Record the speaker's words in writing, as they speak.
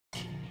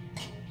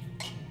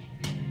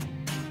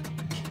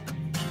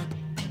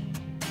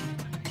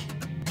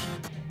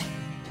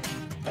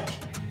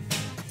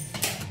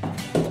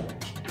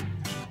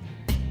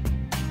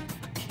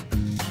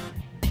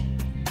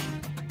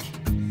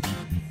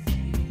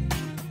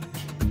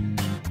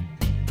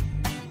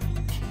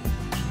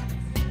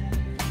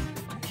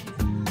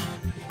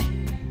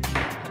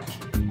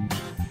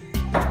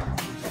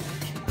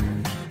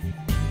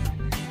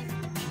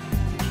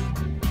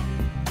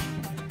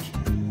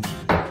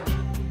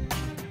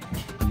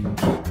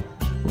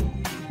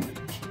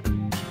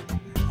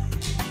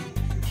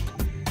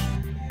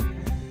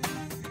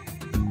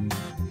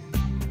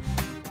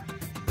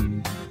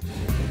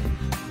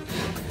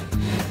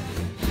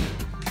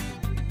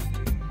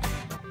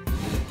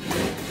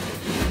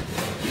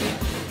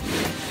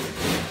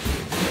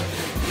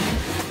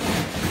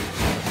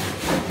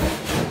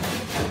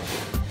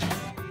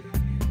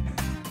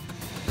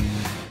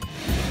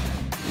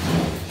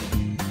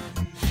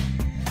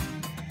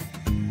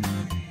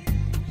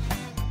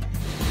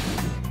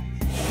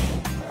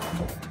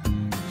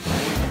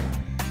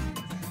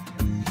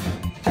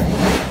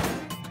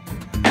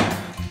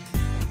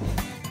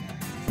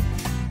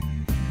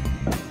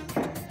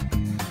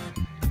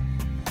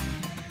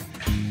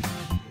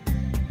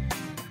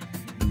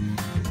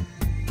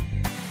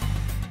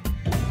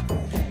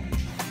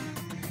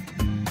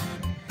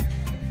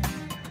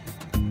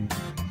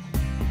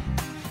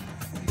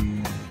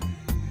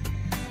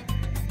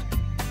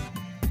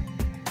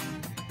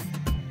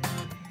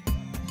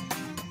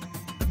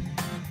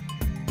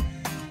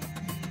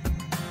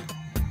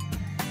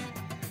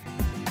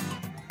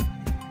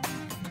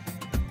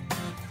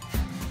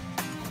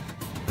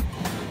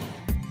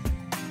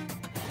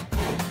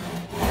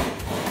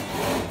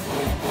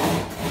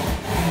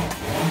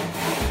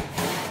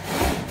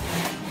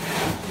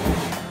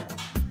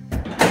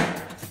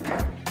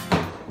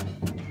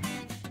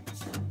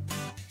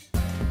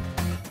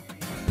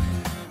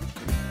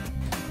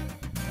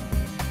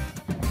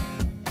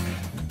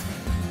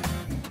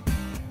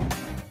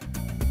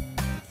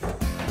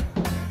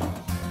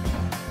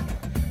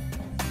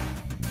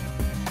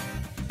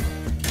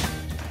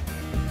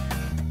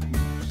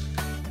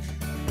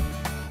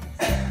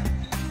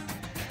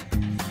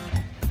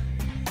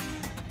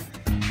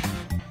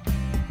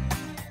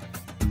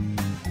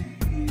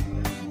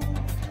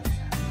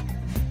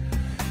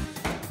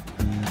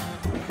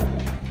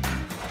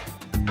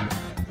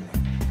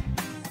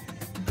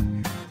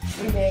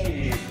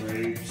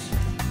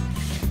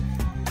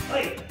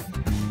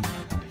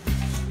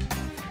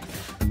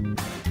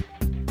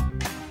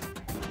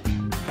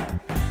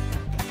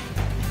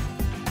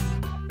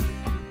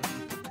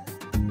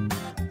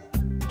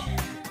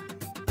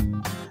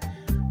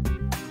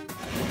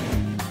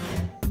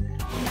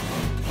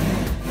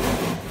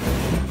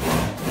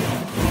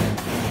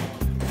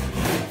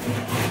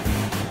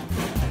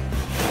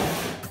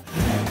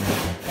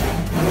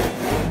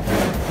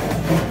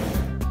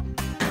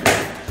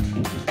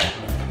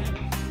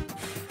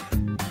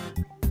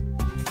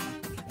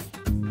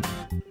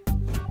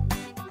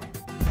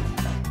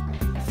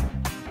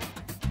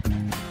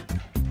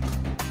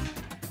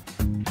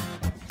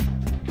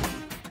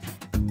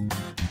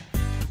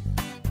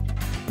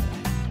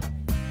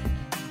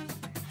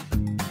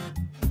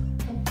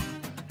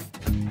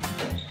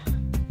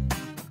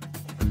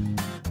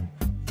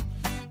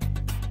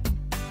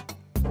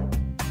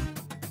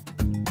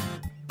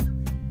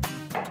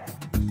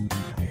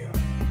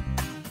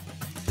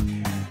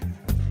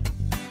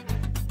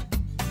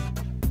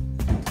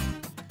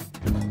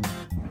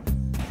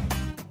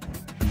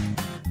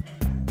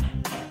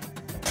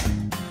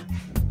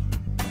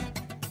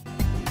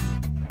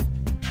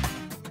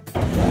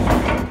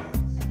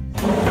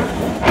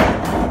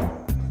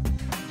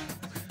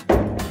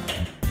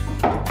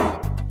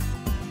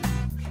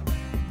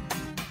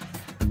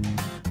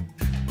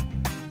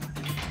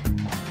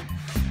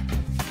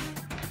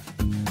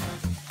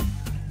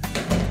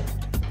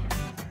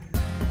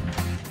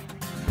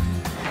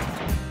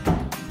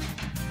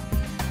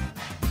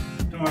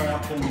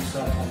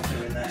myself off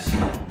doing this. I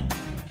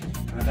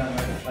don't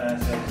know if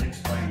Claire's able to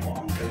explain what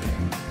I'm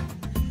doing.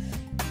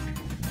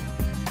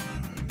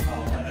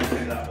 I'll let her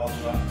do that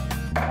whilst I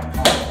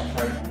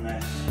concentrate on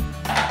this.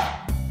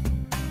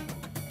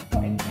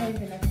 Putting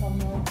coving up on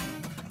the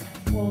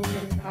walls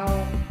in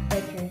our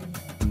bedroom.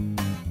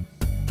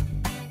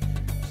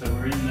 So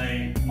we're in the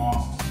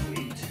master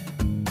suite.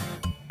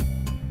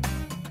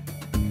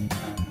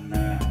 And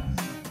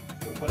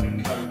we're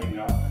putting coving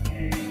up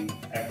in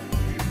every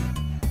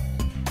room.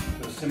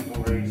 For a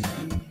simple reason.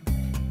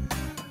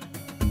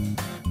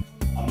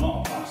 I'm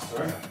not a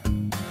plasterer.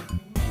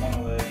 One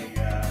of the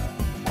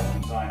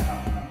problems I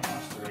have when I'm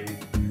plastering is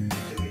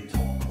doing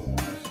top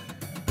corners.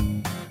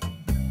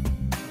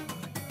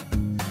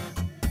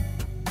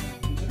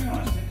 And to be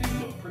honest, they do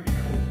look pretty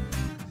cool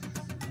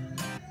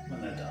when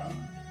they're done.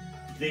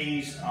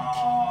 These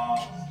are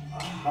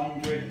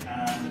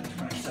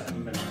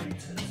 127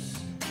 millimeters.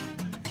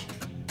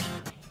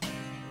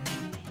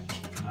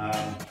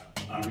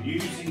 I'm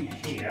using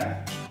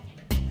here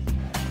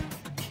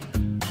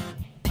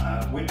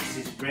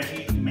Wickes'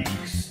 ready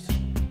mixed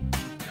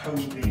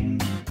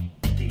Coving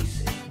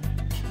adhesive.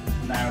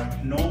 Now,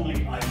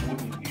 normally I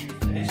wouldn't use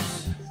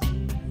this,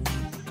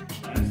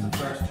 and it's the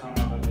first time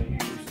I've ever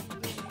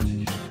used this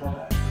particular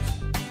product.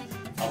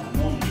 I would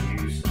normally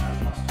use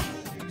plastic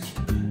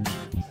adhesive,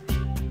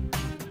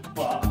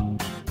 but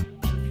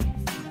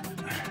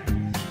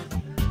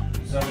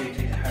Zoe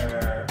did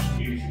her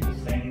usual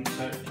thing,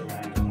 searched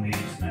around on the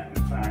internet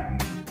and found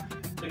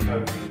the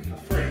Coving for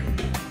free.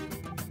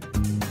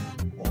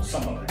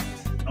 Some of it,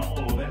 not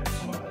all of it,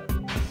 some of it.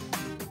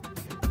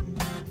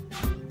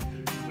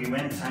 We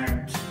went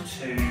out to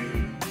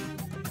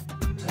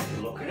take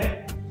a look at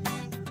it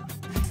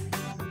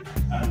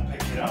and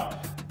pick it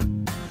up,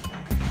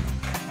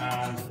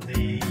 and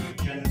the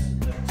gent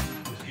that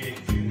was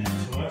giving it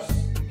to us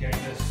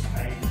gave us a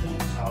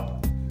full tub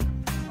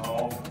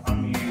of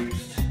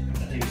unused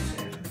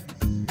adhesive,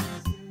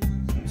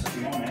 and to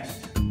be honest,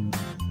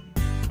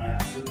 I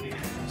absolutely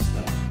hate that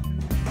stuff.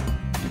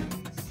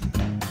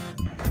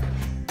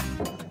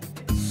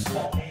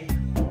 Sloppy.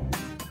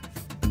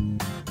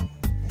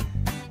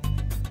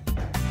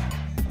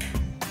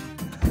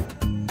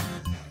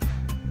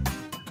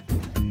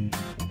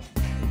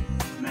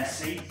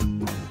 Messy.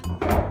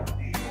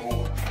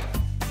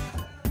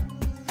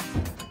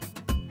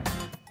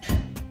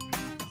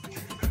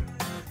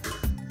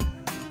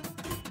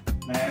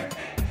 Now,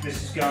 this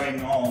is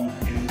going on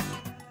in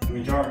the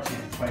majority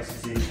of the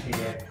places in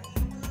here.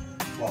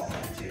 Well,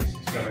 it is.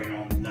 It's going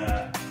on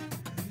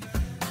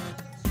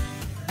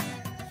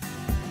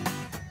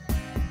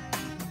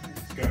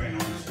going on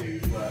to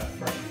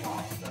fresh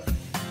plaster.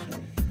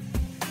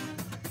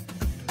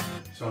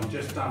 So I'm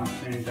just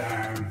dampening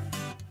down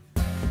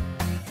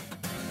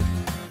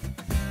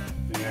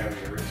the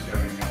area it's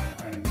going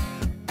up, and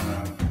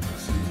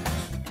some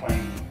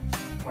plain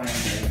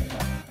water.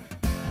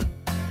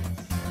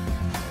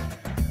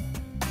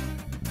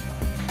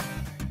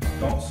 I've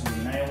got some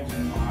nails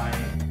in my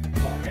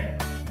pocket.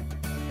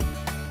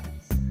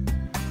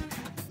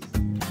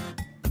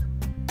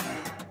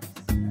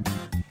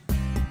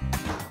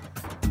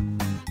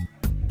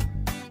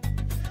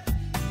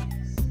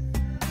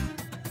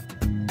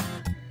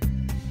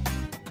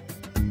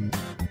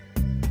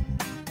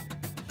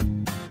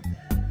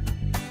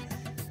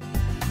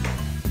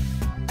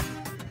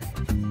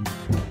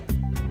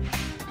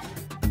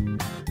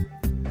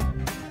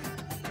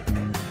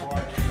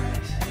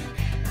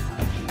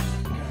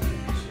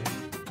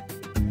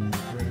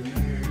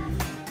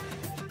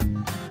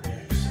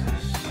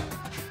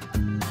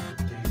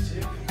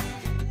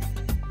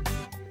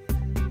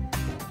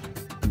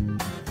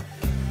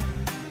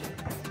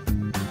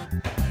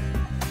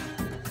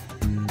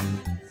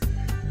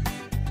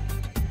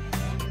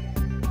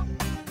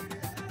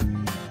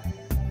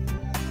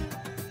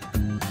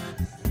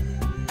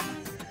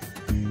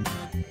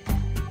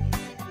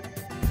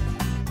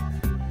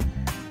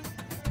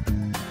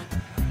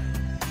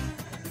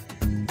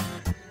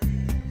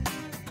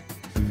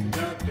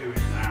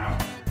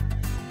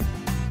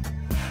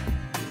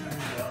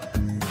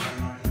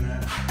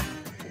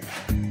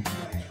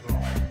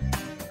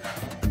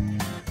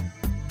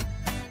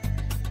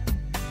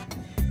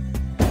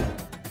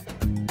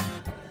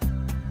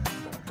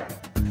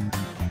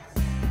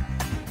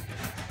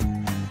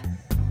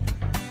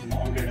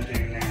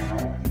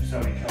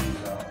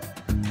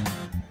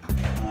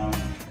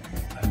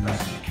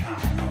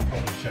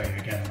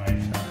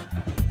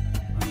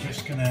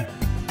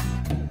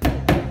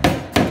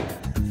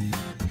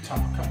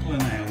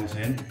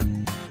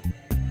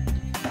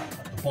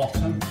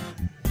 Bottom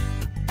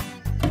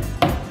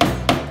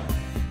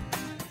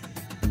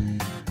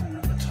and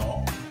at the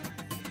top.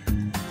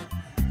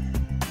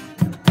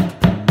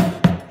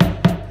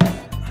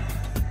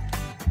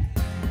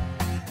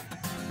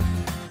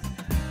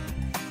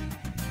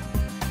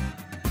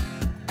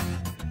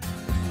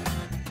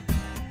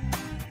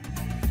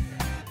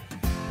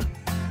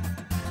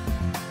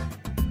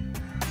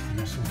 And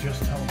this will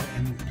just hold it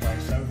in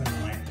place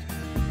overnight.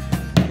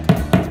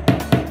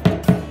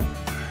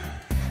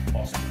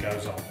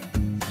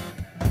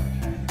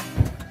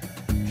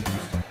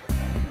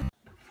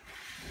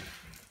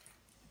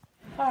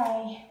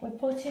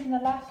 putting the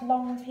last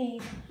long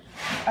piece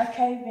of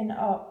coving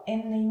up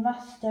in the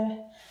master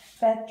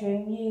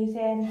bedroom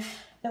using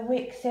the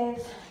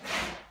Wickes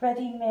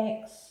ready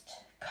mixed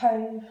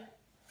Cove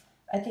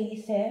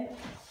adhesive.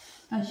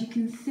 As you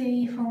can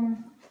see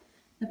from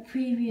the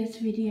previous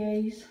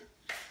videos,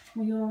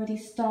 we already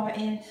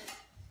started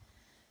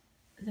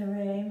the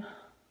room.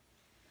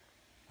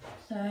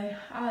 So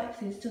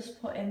Alex is just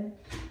putting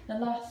the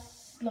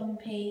last long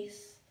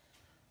piece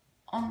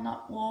on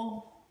that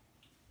wall.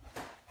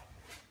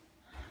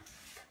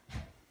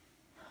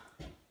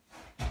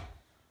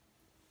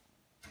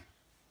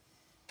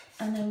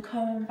 And then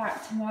coming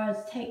back tomorrow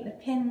to take the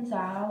pins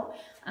out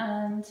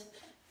and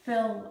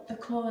fill the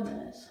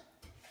corners,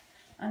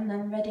 and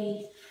then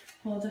ready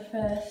for the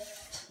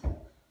first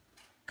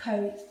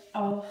coat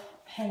of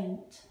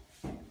paint.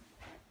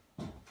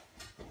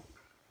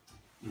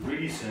 The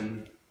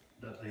reason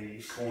that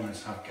the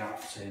corners have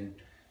gaps in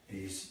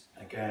is,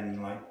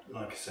 again,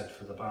 like I said,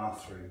 for the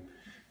bathroom.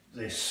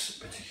 This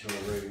particular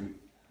room,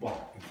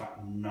 well, in fact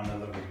none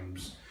of the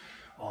rooms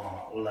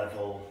are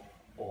level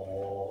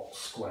or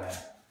square.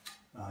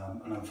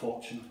 And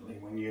unfortunately,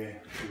 when you're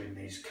doing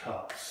these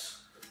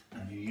cuts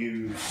and you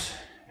use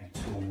a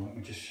tool, let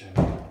me just show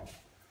you.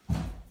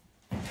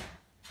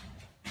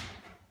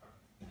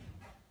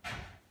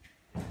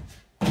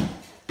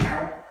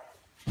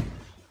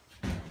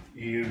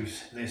 You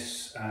use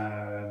this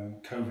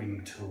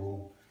coving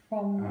tool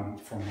from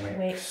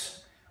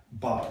Wickes,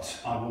 but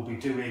I will be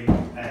doing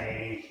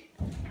a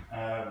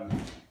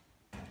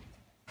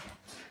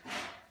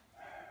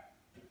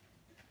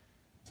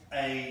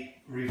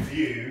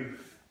review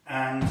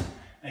and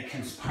a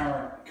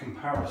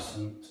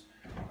comparison,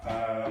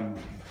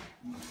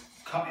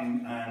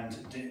 cutting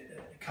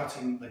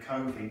the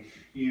coving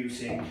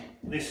using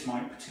this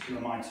particular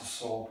Mitre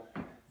saw,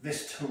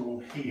 this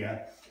tool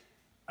here,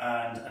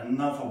 and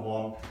another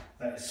one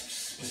that is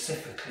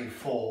specifically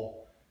for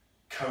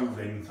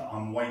coving that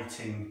I'm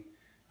waiting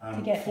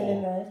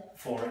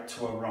for it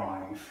to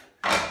arrive.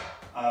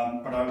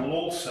 But I will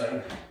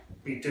also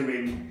be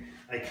doing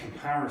a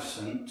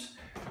comparison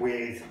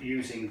with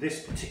using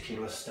this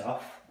particular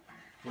stuff,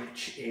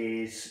 which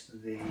is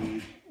the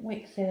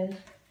Wickes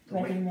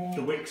ready mix.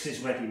 The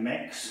Wickes ready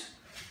mix,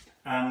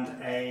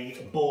 and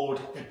a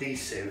board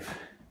adhesive.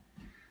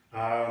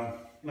 Let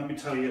me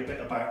tell you a bit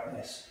about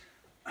this.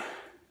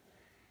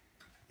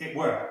 It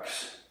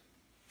works,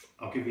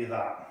 I'll give you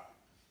that.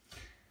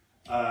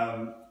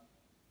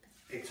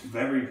 It's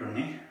very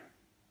runny,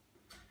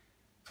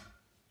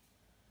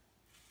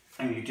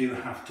 and you do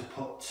have to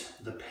put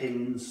the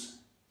pins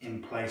in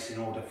place in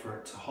order for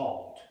it to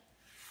hold.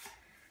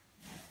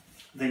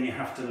 Then you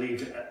have to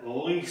leave it at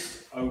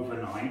least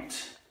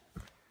overnight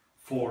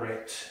for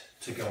it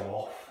to go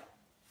off.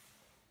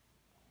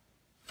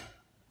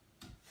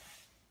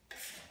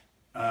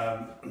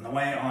 And the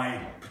way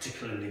I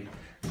particularly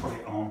put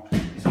it on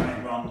is I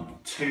run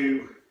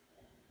 2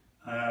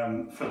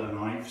 filler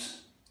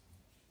knives,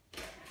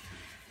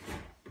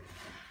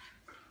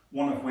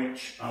 one of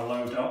which I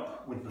load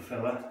up with the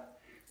filler,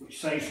 which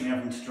saves me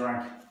having to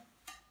drag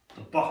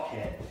the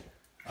bucket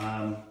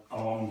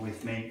along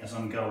with me as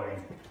I'm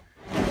going,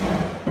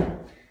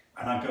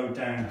 and I go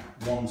down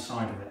one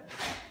side of it.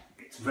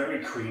 It's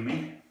very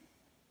creamy.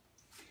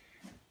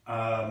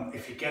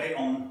 If you get it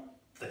on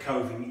the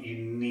coving, you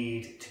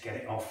need to get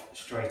it off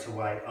straight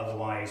away,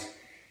 otherwise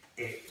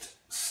it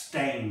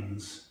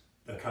stains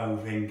the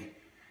coving.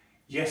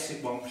 Yes,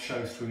 it won't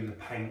show through the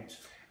paint,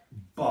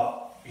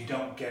 but you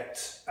don't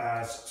get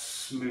as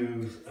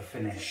smooth a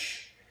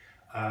finish.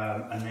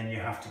 And then you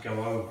have to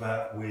go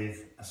over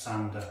with a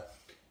sander,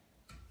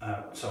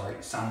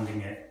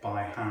 sanding it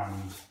by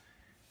hand.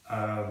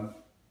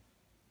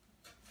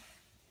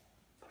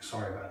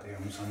 Sorry about the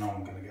ums, I know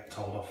I'm going to get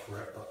told off for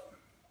it, but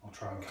I'll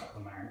try and cut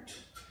them out.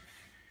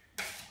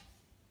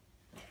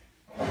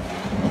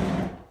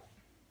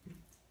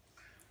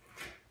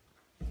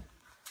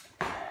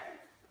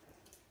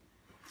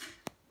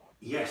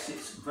 Yes,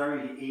 it's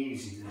very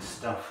easy, this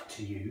stuff,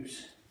 to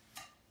use.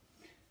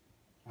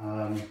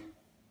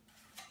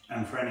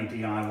 And for any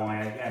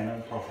DIY, again,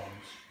 no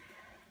problems.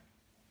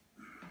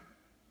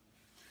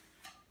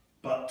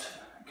 But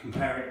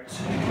compare it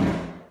to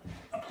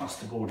a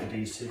plasterboard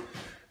adhesive,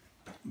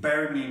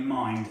 bearing in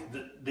mind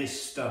that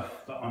this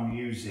stuff that I'm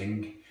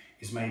using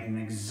is made in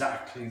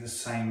exactly the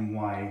same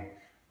way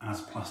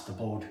as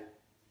plasterboard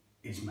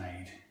is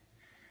made.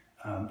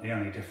 The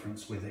only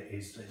difference with it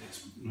is that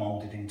it's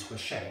moulded into a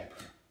shape.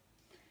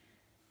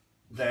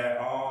 There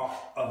are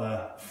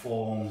other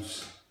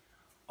forms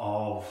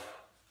of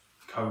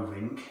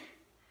coving,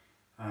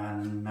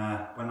 and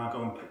when I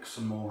go and pick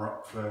some more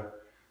up for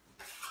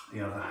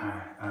the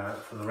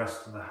for the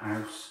rest of the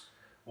house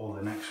or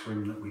the next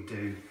room that we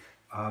do,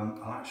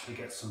 I'll actually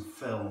get some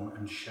film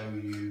and show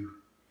you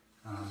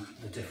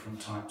the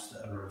different types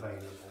that are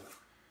available.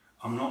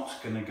 I'm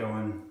not going to go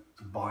and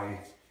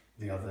buy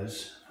the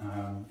others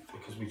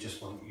because we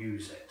just won't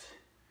use it.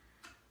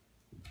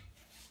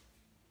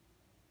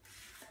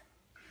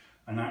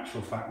 In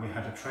actual fact, we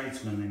had a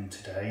tradesman in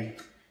today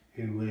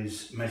who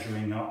was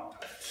measuring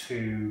up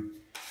to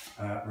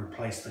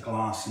replace the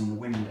glass in the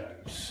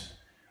windows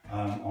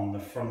on the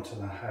front of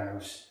the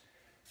house.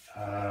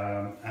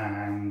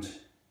 And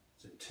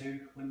is it 2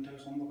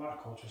 windows on the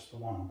back or just the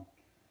one?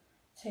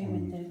 2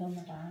 windows on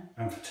the back.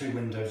 And for 2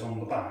 windows on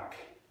the back.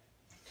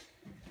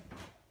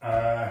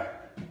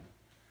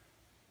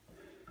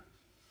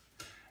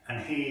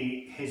 And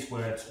his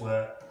words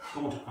were,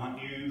 "God, aren't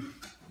you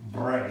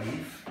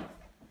brave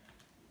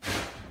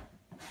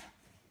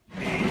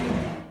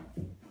in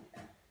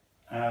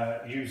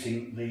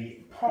using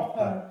the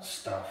proper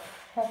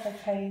stuff?" Proper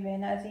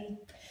coving, as he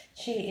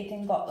cheated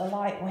and got the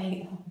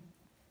lightweight one.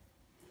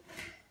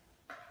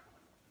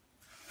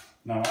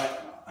 No,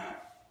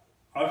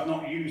 I've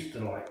not used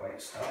the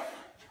lightweight stuff.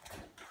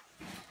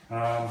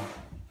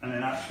 And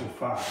in actual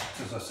fact,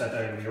 as I said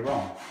earlier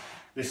on,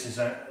 this is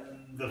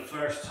the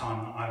first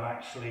time that I've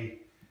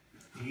actually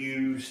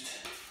used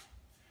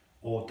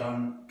or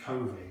done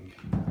coving.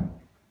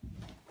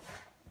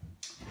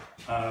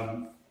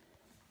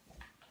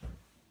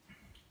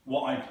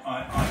 What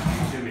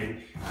I've been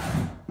doing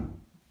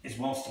is,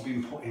 whilst I've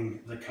been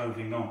putting the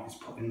coving on, is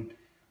putting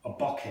a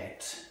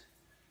bucket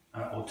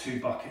or 2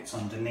 buckets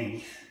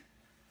underneath,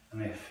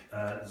 and if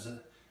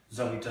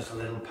Zoe does a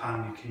little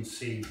pan, you can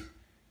see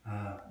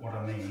what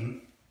I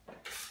mean.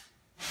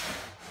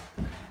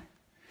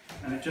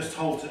 And it just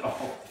holds it up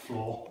off the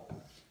floor,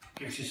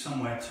 gives you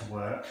somewhere to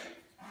work,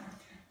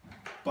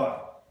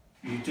 but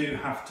you do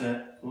have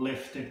to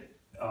lift it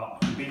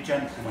up and be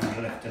gentle when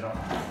you lift it up,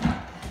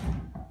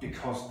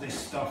 because this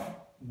stuff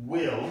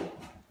will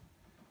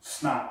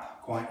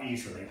snap quite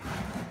easily.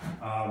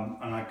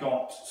 And I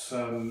got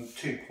some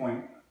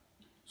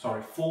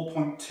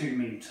 4.2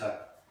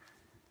 metre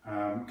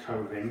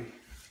coving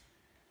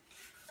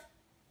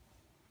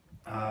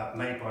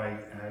made by,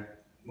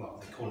 well,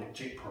 they call it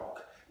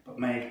Gyprock, but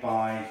made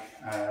by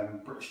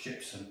British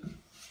Gypsum.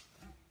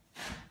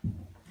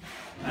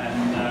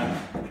 And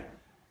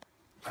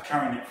I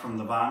carried it from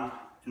the van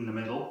in the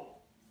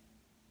middle,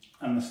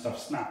 and the stuff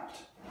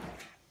snapped.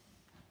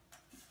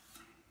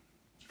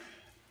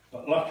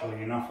 But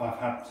luckily enough, I've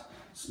had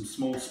some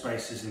small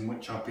spaces in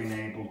which I've been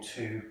able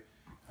to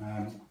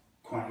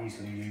quite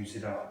easily use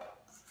it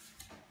up.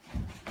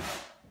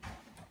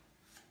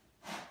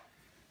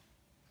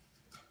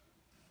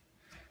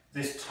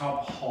 This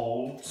tub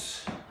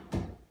holds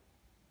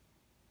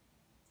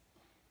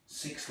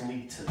 6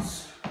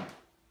 litres.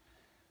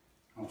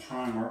 I'll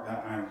try and work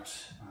that out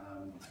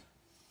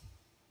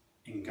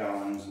in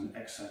gallons and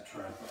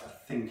etc. But I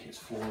think it's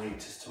 4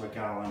 litres to a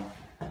gallon,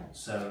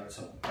 so it's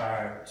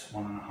about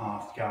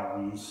 1.5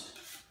 gallons.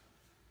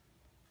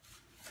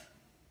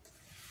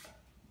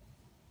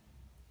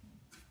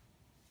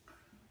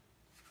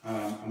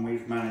 And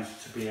we've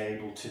managed to be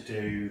able to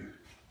do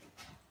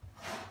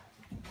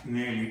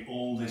nearly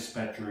all this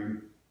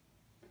bedroom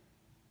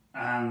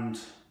and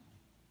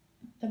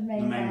the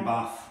main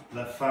bath,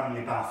 the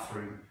family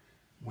bathroom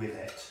with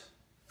it.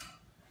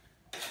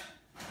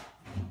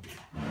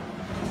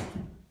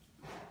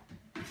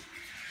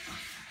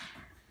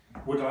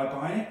 Would I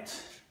buy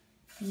it?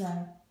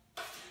 No.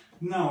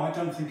 No, I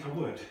don't think I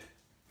would.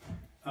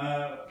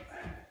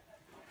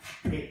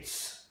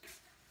 It's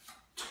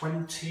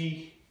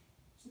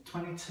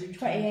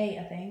 28,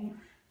 I think.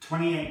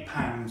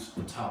 £28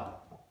 a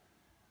tub,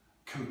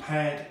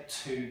 compared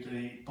to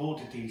the board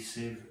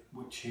adhesive,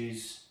 which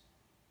is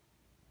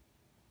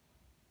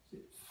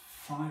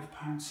 £5,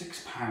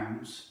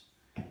 £6.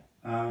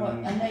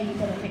 Well, I know you've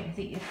got to mix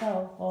it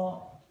yourself,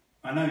 or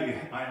I know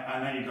you've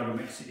got to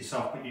mix it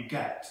yourself, but you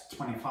get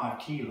 25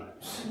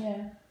 kilos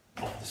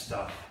of the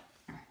stuff.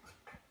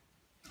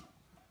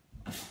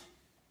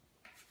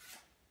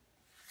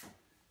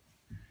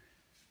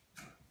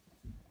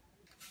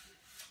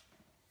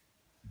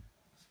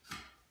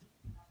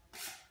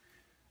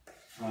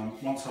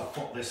 Once I've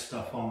put this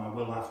stuff on, I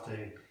will have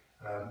to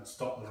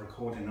stop the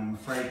recording. I'm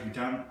afraid we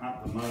don't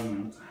at the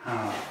moment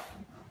have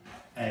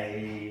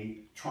a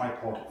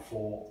tripod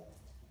for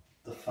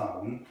the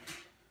phone.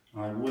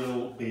 I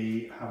will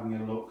be having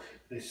a look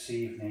this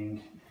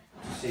evening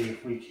to see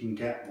if we can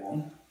get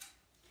one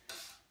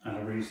at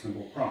a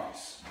reasonable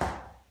price,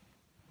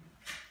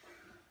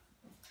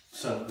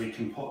 so that we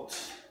can put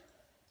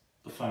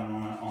the phone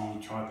on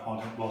the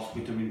tripod whilst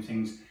we're doing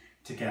things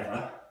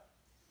together.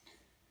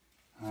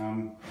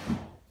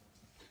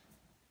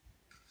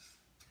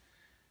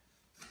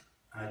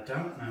 I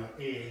don't know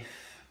if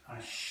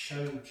I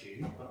showed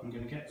you, but I'm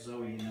going to get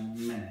Zoe in a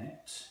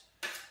minute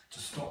to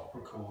stop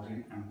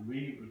recording and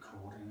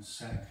re-record in a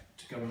sec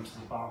to go into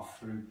the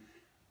bathroom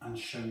and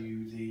show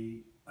you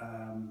the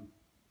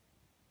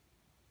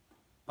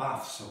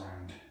bath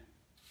surround,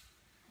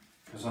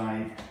 because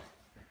I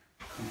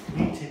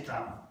completed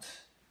that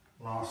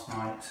last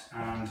night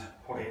and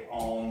put it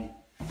on,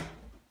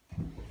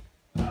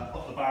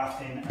 put the bath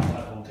in and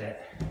leveled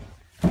it,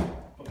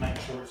 but make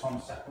sure it's on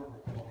a separate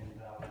recording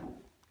there.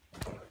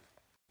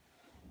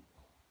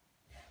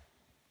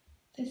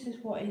 this is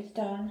what he's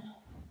done.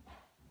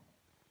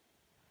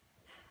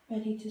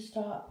 Ready to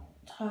start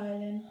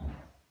tiling.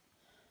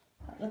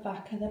 the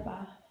back of the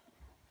bath.